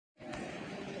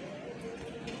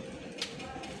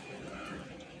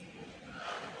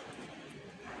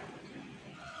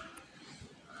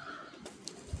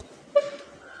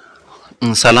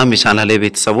ሰላም የቻናሌ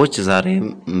ቤተሰቦች ዛሬ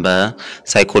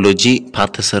በሳይኮሎጂ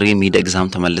ፓርት 3 ሚድ ኤግዛም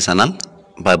ተመልሰናል።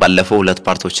 ባለፈው ሁለት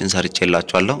ፓርቶችን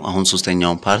ሰርቼላችኋለሁ። አሁን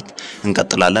ሶስተኛውን ፓርት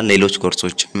እንቀጥላለን። ሌሎች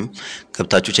ኮርሶችም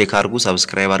ገብታችሁ ቼክ አድርጉ።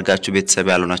 ሰብስክራይብ አድርጋችሁ ቤተሰብ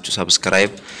ያልሆናችሁ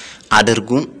ሰብስክራይብ አድርጉ።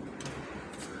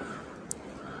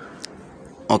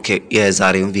 ኦኬ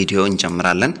የዛሬውን ቪዲዮ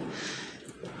እንጀምራለን።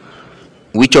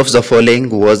 Which of the following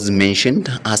was mentioned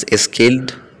as a skill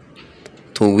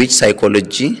to which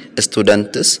psychology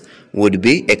students would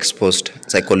be exposed?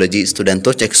 Psychology students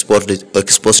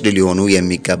exposed ሊሆኑ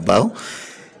የሚገባው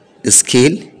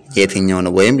skill የትኛው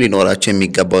ነው ወይም ሊኖራቸው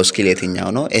የሚገባው skill የትኛው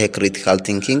ነው? A critical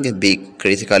thinking, B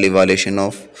critical evaluation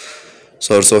of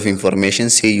source of information,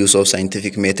 C use of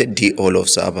scientific method, D all of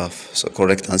the above. So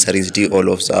correct answer is D all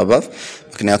of the above.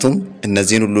 ምክንያቱም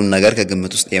እነዚህን ሁሉ ነገር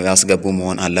ከግምት ውስጥ ያስገቡ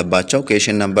መሆን አለባቸው።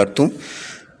 Question number 2,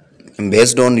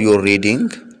 based on your reading,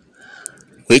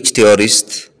 which theorist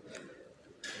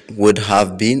would have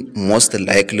been most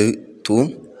likely to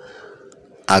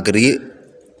agree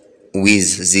with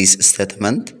this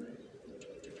statement?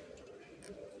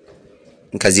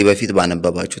 ከዚህ በፊት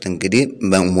ባነበባችሁት እንግዲህ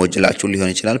በሞጁላችሁ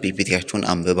ሊሆን ይችላል ፒፒቲያችሁን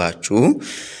አንብባችሁ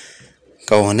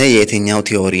ከሆነ የትኛው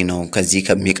ቲዮሪ ነው ከዚህ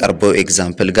ከሚቀርበው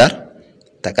ኤግዛምፕል ጋር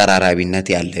ተቀራራቢነት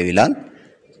ያለው ይላል።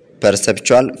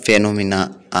 Perceptual phenomena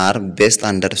are best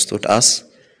understood as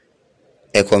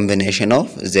a combination of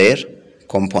their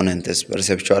components.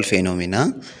 Perceptual phenomena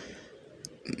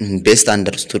best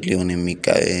understood ሊሆን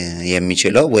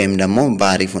የሚችለው ወይም ደግሞ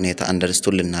በአሪፍ ሁኔታ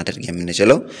understood ልናደርግ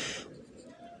የምንችለው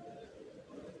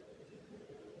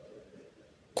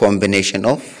combination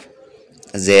of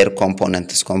their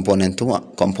components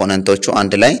componentoቹ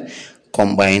አንድ ላይ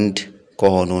combined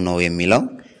ከሆኑ ነው የሚለው።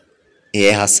 ይሄ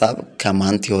ሐሳብ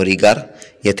ከማን ቲዮሪ ጋር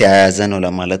የተያያዘ ነው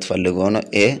ለማለት ፈልጎ ነው።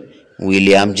 ኤ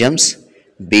ዊሊያም ጄምስ፣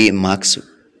 ቢ ማክስ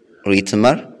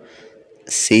ሪትመር፣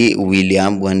 ሲ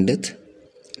ዊሊያም ወንድት፣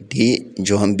 ዲ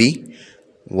ጆን ቢ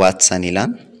ዋትሰን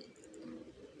ይላል።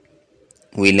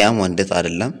 ዊሊያም ወንድት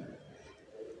አይደለም።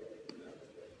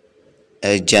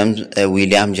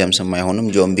 ዊሊያም ጄምስ የማይሆንም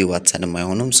ጆን ቢ ዋትሰን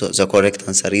የማይሆንም the correct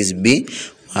answer is B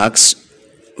ማክስ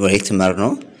ሪትመር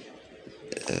ነው።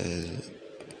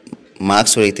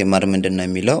 ማክስ ሪትመር ምንድነው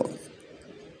የሚለው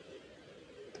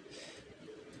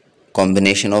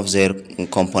combination of their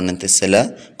components ስለ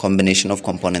combination of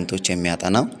componenቶች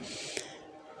የሚያጠናው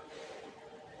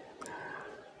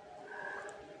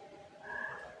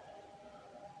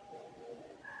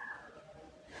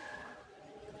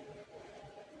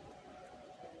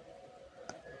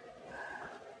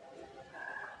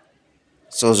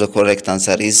So the correct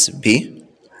answer is B.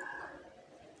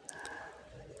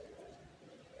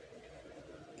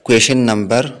 Question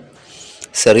number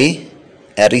 3.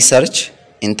 A research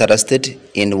interested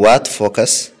in what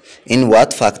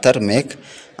factor make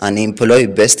an employee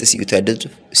best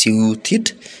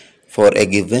suited for a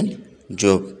given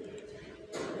job?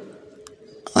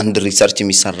 And research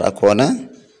የሚሰራ ከሆነ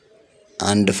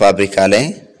አንድ ፋብሪካ ላይ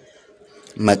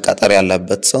መቀጠር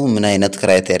ያለበት ሰው ምን አይነት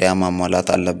ክራይቴሪያ ማሟላት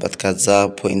አለበት ከዛ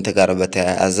ፖይንት ጋር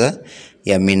በተያያዘ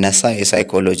የሚነሳ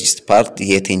የሳይኮሎጂስት ፓርት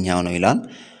የትኛው ነው ይላል።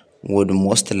 would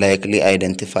most likely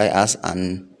identify as an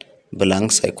blank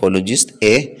psychologist?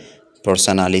 A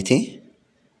personality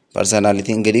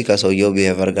እንግዲህ ከሰውየው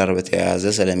ቢሄቨር ጋር በተያያዘ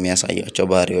ስለሚያሳያቸው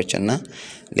ባህሪዎችና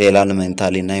ሌላ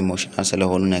ሜንታሊና ኢሞሽናል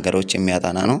ስለሆኑ ነገሮች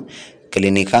የሚያጠና ነው።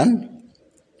 ክሊኒካል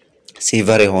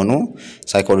ሲቨር የሆኑ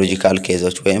ሳይኮሎጂካል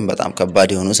ኬዞች ወይም በጣም ከባድ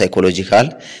የሆኑ ሳይኮሎጂካል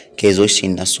ኬዞች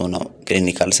ሲነሱ ነው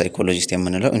ክሊኒካል ሳይኮሎጂስት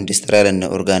የምንለው። ኢንዱስትሪያል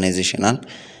እና ኦርጋናይዜሽናል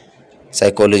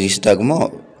ሳይኮሎጂስት ደግሞ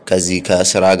ከዚህ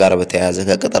ከስራ ጋር በተያያዘ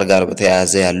ከቅጥር ጋር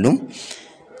በተያያዘ ያሉ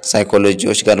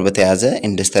ሳይኮሎጂዎች ጋር በተያያዘ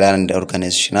ኢንዱስትሪያል እና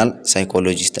ኦርጋናይዜሽናል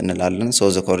ሳይኮሎጂስት እንላለን። so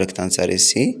the correct answer is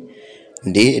C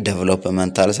ዲ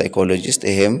ዴቨሎፕመንታል ሳይኮሎጂስት።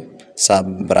 ይሄም ሳብ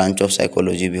ብራንች ኦፍ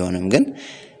ሳይኮሎጂ ቢሆንም ግን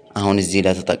አሁን እዚህ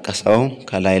ለተጠቀሰው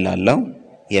ከላይ ላለው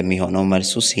የሚሆነው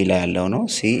መልሱ ሲ ላይ ያለው ነው።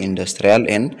 ሲ ኢንዱስትሪያል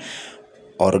ኤንድ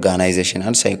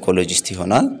ኦርጋናይዜሽናል ሳይኮሎጂስት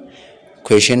ይሆናል።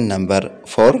 Question number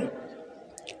 4.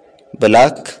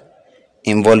 Black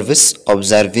involves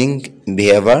observing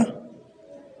behavior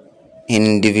in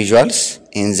individuals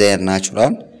in their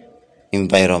natural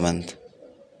environment.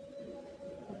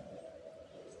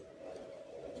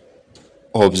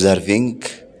 Observing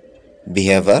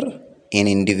behavior in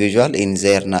individual in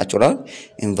their natural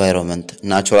environment.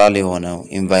 Natural የሆነው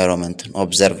environment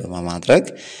observe በማድረግ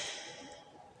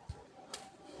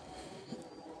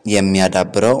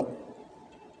የሚያዳብረው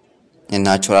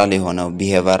natural የሆነው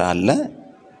behavior አለ።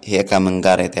 ይሄ ከምን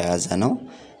ጋር የተያያዘ ነው?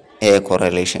 A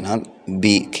correlational, B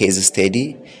case study,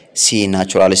 C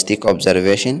naturalistic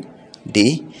observation, D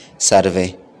survey.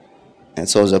 And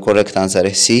so the correct answer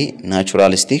is C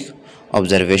naturalistic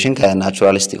ኦብዘርቬሽን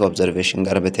ከናቹራሊስቲክ ኦብዘርቬሽን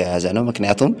ጋር በተያያዘ ነው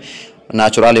ምክንያቱም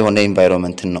ናቹራል የሆነ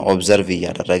ኢንቫይሮንመንት ነው ኦብዘርቭ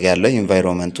እያደረገ ያለው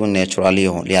ኢንቫይሮንመንቱ ናቹራሊ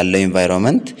ያለው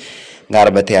ኢንቫይሮንመንት ጋር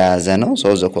በተያያዘ ነው so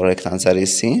the correct answer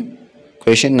is C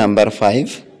question number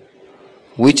 5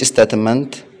 which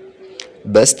statement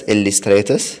best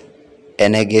illustrates a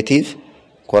negative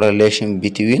correlation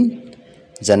between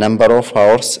the number of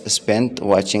hours spent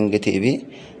watching TV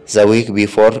the week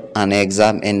before an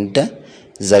exam and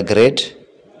the grade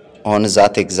on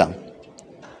that exam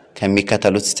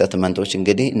ከሚከተሉት ስቴትመንቶች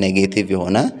እንግዲህ ኔጌቲቭ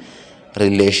የሆነ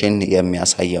ሪሌሽን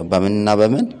የሚያሳየው በምንና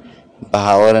በምን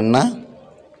በሃወርና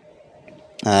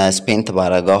ስፔንት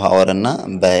ባረጋው ሃወርና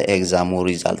በኤግዛሙ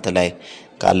ሪዛልት ላይ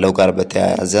ካለው ጋር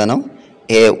በተያያዘ ነው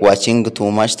ኤ ዋቺንግ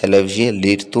ቱ ማች ቴሌቪዥን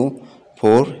ሊድ ቱ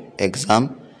ፑር ኤግዛም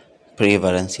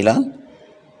ፕሪፈረንስ ይላል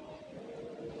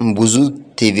ብዙ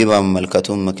ቲቪ በመመልከቱ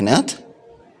ምክንያት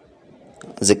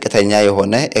ዝቅተኛ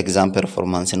የሆነ ኤግዛም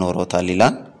ፐርፎርማንስ ኖሮታል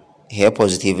ይላል ይሄ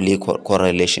ፖዚቲቭሊ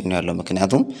ኮሬሌሽን ያለው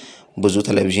ምክንያቱም ብዙ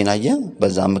ቴሌቪዥን አየ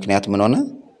በዛ ምክንያት ምን ሆነ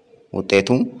ውጤቱ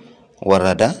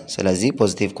ወረደ ስለዚህ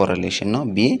ፖዚቲቭ ኮሬሌሽን ነው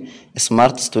ቢ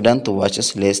ስማርት ስቱደንት ዋችስ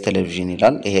ሌስ ቴሌቪዥን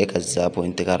ይላል ይሄ ከዛ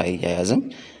ፖይንት ጋር አያያዝም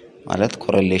ማለት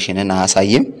ኮሬሌሽንን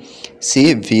አያሳይም ሲ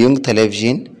ቪዩንግ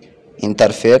ቴሌቪዥን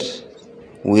ኢንተርፌር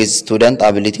with student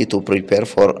ability to prepare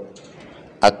for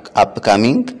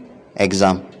upcoming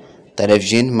exam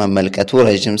ቴሌቪዥን መመልከቱ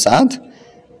ረጅም ሰዓት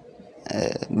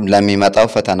ለሚመጣው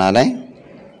ፈተና ላይ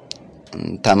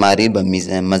ተማሪ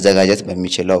በመዘጋጀት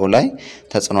በሚችለው ላይ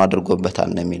ተጽዕኖ አድርጎበታል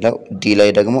ነው የሚለው ዲ ላይ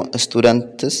ደግሞ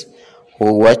students who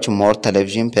watch more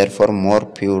television perform more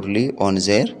purely on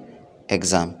their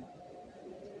exam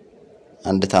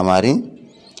አንድ ተማሪ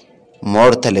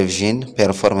more television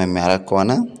perform የሚያደርግ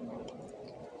ከሆነ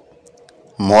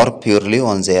more purely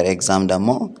on their exam ደግሞ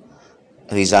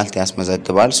result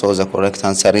ያስመዘግባል so the correct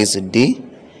answer is D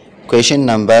question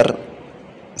number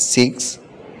 6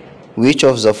 which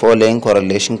of the following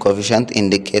correlation coefficient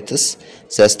indicates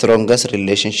the strongest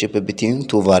relationship between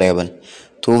two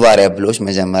variables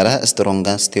መጀመሪያ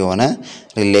strongest የሆነ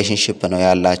relationship ነው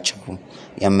ያላቸው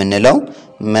የምንለው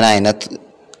ምን አይነት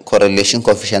correlation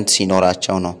coefficient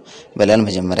ሲኖራቸው ነው ብለን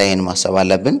መጀመሪያ ይሄን ማሰብ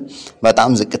አለብን በጣም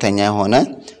ዝቅተኛ የሆነ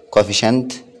coefficient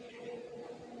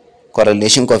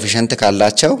correlation coefficient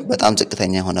ካላቸው በጣም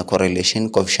ዝቅተኛ የሆነ correlation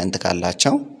coefficient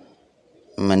ካላቸው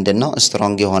ምንድነው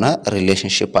strong የሆነ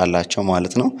relationship አላቸው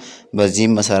ማለት ነው በዚህ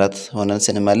መሰረት ሆነን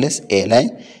ስንመለስ A ላይ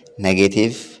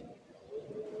negative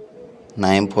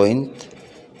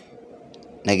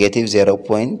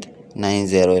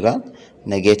 0.90 ይላል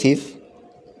negative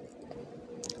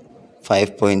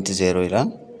 5.0 ይላል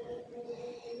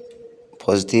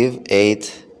positive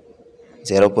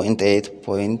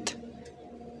 0.8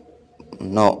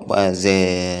 no the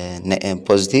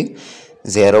positive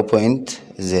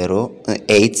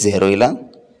 0.080 ይላል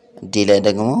ዲ ላይ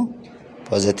ደግሞ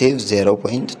ፖዚቲቭ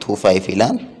 0.25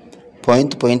 ይላል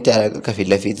ፖይንት ያደረገ ከፊት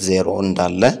ለፊት 0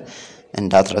 እንዳለ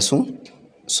እንዳትረሱ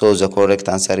so the correct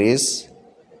answer is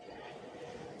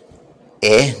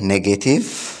A negative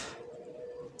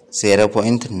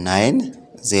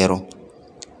 0.90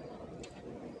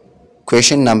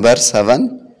 question number 7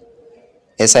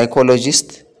 a psychologist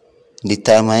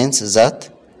determines that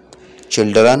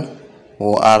children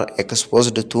who are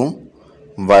exposed to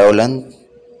violent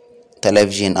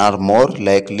television are more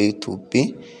likely to be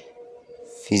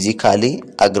physically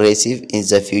aggressive in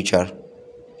the future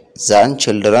than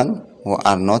children who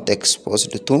are not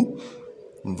exposed to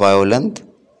violent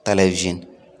television.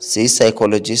 This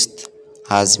psychologist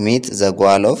has met the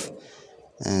goal of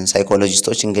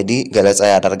psychologists እንግዲህ ገለጻ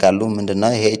ያደርጋሉ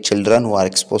ምንድነው ይሄ children who are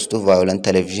exposed to violent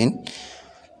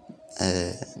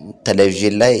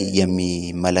television ላይ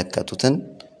የሚመለከቱትን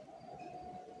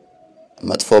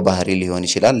መጥፎ ባህሪ ሊሆን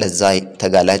ይችላል ለዛ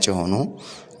ተጋላጭ የሆኑ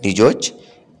ልጆች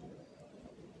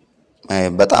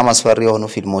በጣም አስፈሪ የሆኑ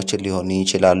ፊልሞችን ሊሆኑ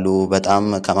ይችላሉ በጣም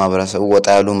ከማብራሰው ወጣ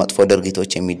ያሉ መጥፎ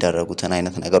ድርጊቶች የሚደረጉትን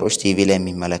አይነት ነገሮች ቲቪ ላይ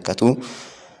የሚመለከቱ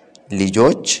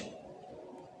ልጆች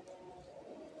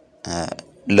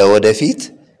ለወደፊት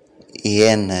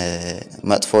ይሄን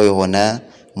መጥፎ የሆነ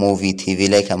ሙቪ ቲቪ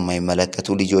ላይ ከማይመለከቱ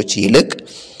ልጆች ይልቅ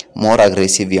ሞር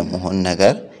አግሬሲቭ የመሆን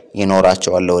ነገር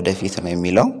ይኖራቸዋል ወደፊት ነው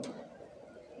የሚለው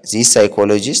This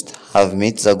psychologist have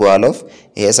met the goal of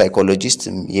a psychologist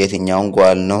የትኛውን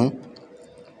goal ነው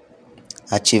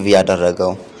achieve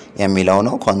ያደረገው የሚለው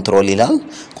ነው ኮንትሮል ይላል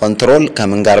ኮንትሮል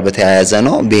ከምን ጋር በተያያዘ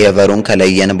ነው ቢሄቨሩን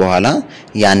ከለየን በኋላ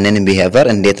ያንን ቢሄቨር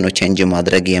እንዴት ነው ቼንጅ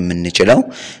ማድረግ የምንችለው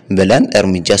ብለን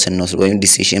እርምጃ ስንወስድ ወይም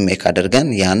ዲሲዥን ሜክ አድርገን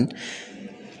ያን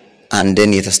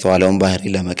አንድን የተስተዋለውን ባህሪ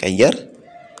ለመቀየር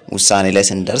ውሳኔ ላይ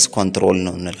ስንደርስ ኮንትሮል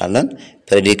ነው እንላለን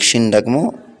ፕሬዲክሽን ደግሞ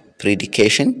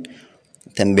ፕሪዲኬሽን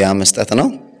ትንቢያ መስጠት ነው።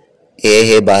 ይሄ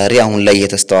ባህሪ አሁን ላይ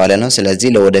እየተስተዋለ ነው። ስለዚህ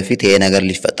ለወደፊት ይሄ ነገር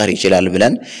ሊፈጠር ይችላል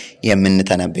ብለን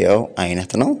የምንተነብየው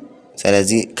አይነት ነው።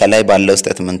 ስለዚህ ከላይ ባለው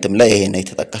ስቴትመንትም ላይ ይሄ ነው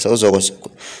የተጠቀሰው።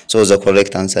 ሶ ዘ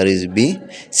ኮሬክት አንሰር ኢዝ ቢ።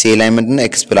 ሲ ላይ ምንድነው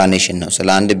ኤክስፕላኔሽን ነው። ስለ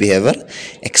አንድ ቢሄቨር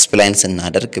ኤክስፕላይን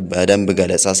ስናደርግ በደንብ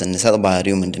ገለጻ ስንሰጥ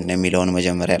ባህሪው ምንድነው የሚለውን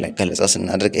መጀመሪያ ላይ ገለጻ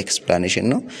ስናደርግ ኤክስፕላኔሽን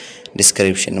ነው።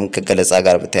 ዲስክሪፕሽንም ከገለጻ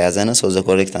ጋር በተያያዘ ነው። ሶ ዘ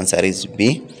ኮሬክት አንሰር ኢዝ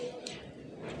ቢ።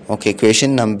 ኦኬ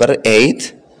ኩዌስችን ነምበር 8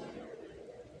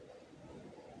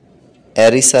 A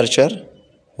researcher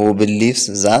who believes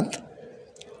that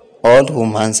all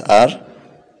humans are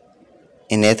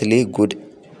innately good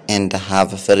and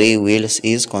have free wills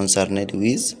is concerned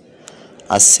with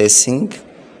assessing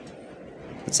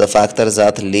the factors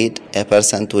that lead a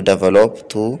person to develop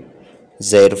to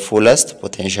their fullest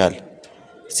potential.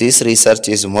 This research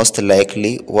is most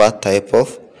likely what type of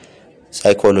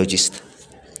psychologist?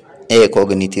 A.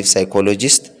 Cognitive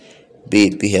psychologist. B.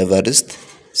 Behaviorist.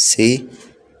 C.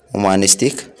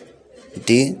 Humanistic. D.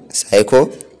 Psycho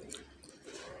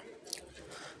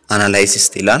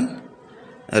analyst ይላል።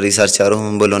 ሪሰርቸሩ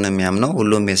ምን ብሎ ነው የሚያምነው?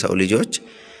 ሁሉም የሰው ልጆች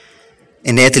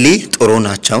ኢኔትሊ ጥሩ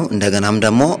ናቸው፣ እንደገናም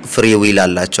ደግሞ ፍሪ ዊል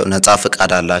አላቸው፣ ነፃ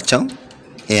ፍቃድ አላቸው።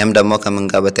 ይሄም ደግሞ ከምን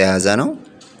ጋር በተያያዘ ነው?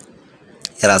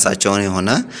 የራሳቸውን የሆነ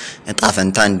እጣ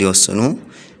ፈንታ እንዲወስኑ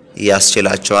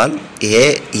ያስችላቸዋል። ይሄ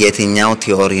የትኛው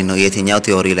ቲዮሪ ነው? የትኛው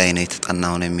ቲዮሪ ላይ ነው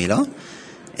የተጠናው ነው የሚለው?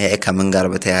 ይሄ ከምን ጋር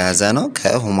በተያያዘ ነው?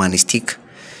 ከሁማኒስቲክ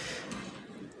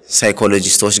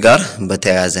ሳይኮሎጂስቶች ጋር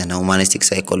በተያያዘ ነው። ሁማኒስቲክ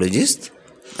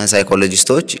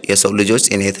ሳይኮሎጂስቶች የሰው ልጆች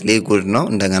ኢኔትሊ ጉድ ነው፣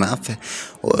 እንደገና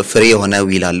ፍሪ የሆነ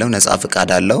ዊል አለው፣ ነፃ ፍቃድ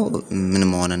አለው፣ ምን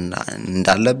መሆን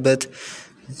እንዳለበት፣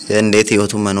 እንዴት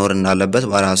ህይወቱ መኖር እንዳለበት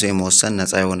በራሱ የመወሰን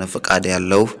ነፃ የሆነ ፍቃድ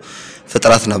ያለው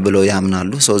ፍጥረት ነው ብሎ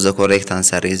ያምናሉ። ሶ ዘ ኮሬክት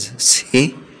አንሰር ኢዝ ሲ።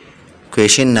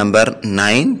 ኩዌስችን ነምበር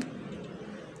 9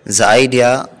 the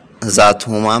idea that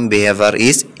human behavior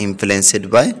is influenced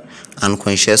by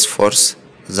unconscious force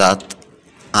that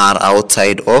are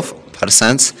outside of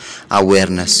person's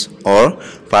awareness or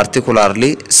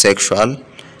particularly sexual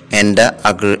and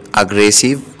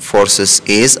aggressive forces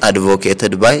is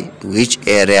advocated by which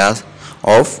areas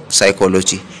of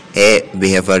psychology? A.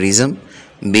 Behaviorism.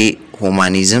 B.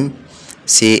 Humanism.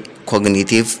 C.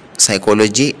 Cognitive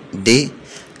psychology. D.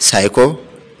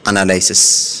 Psychoanalysis.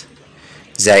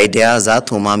 The idea that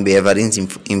human behavior is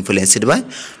influenced by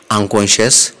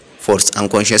unconscious force.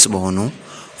 Unconscious በሆኑ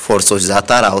forces that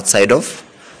are outside of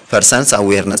person's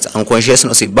awareness. unconscious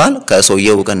ነው ሲባል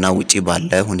ከሰውየው እውቅና ውጪ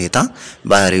ባለ ሁኔታ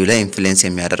ባህሪው ላይ ኢንፍሉዌንስ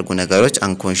የሚያደርጉ ነገሮች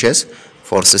unconscious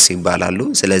forces ይባላሉ።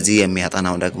 ስለዚህ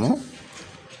የሚያጠናው ደግሞ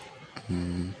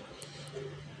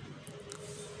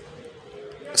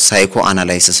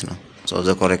psychoanalysis ነው። So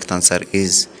the correct answer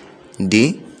is D.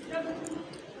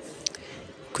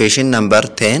 Question number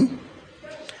 10.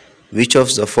 Which of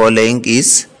the following is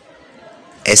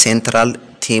a central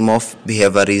theme of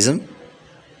behaviorism?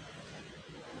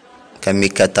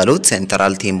 ከሚከተሉት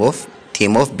central theme of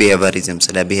behaviorism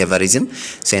ስለ behaviorism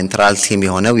central theme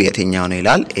የሆነው የትኛው ነው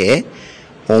ይላል? A.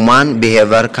 Human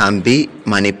behavior can be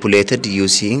manipulated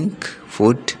using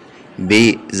food. B.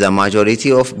 The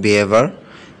majority of behavior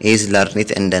is learned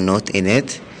and not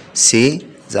innate. C.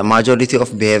 The majority of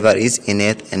behavior is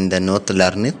innate and not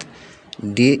learned.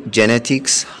 D.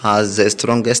 Genetics has the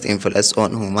strongest influence on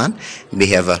human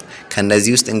behavior.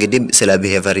 ከነዚህ ውስጥ እንግዲህ ስለ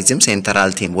behaviorism central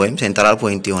theme ወይም central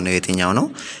point የሆነው የትኛው ነው?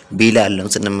 B ላይ ያለው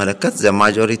ስንመለከት the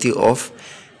majority of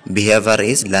behavior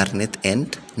is learned and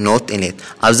not innate.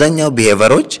 አብዛኛው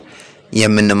behaviorዎች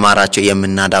የምንማራቸው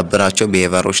የምናዳብራቸው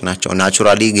behaviorዎች ናቸው።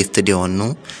 naturally gifted የሆኑ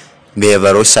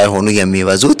behaviorዎች ሳይሆኑ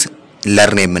የሚበዙት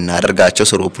ለርን የምናደርጋቸው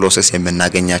ስሩ ፕሮሰስ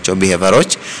የምናገኛቸው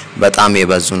behaviorዎች በጣም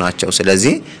የበዙ ናቸው።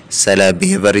 ስለዚህ ስለ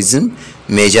behaviorism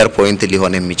ሜጀር ፖይንት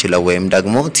ሊሆን የሚችለው ወይም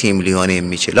ደግሞ ቲም ሊሆን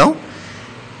የሚችለው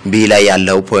ቢ ላይ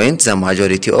ያለው ፖይንት the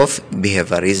majority of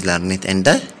behavior is learned and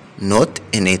not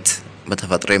innate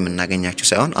በተፈጥሮ የምናገኛቸው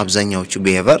ሳይሆን አብዛኛዎቹ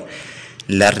behavior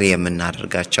ለርን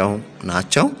የምናደርጋቸው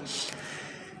ናቸው።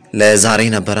 ለዛሬ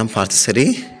ነበረን ፓርት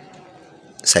 3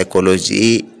 ሳይኮሎጂ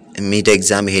ሚድ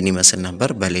ኤግዛም ይሄን ይመስል ነበር።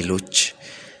 በሌሎች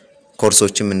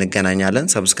ኮርሶችም እንገናኛለን።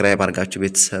 ሰብስክራይብ አድርጋችሁ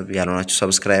ቤተሰብ ያልሆናችሁ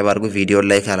ሰብስክራይብ አድርጉ። ቪዲዮ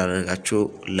ላይክ አላደረጋችሁ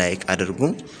ላይክ አድርጉ።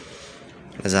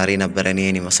 ለዛሬ ነበረን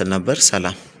ይሄን ይመስል ነበር።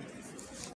 ሰላም።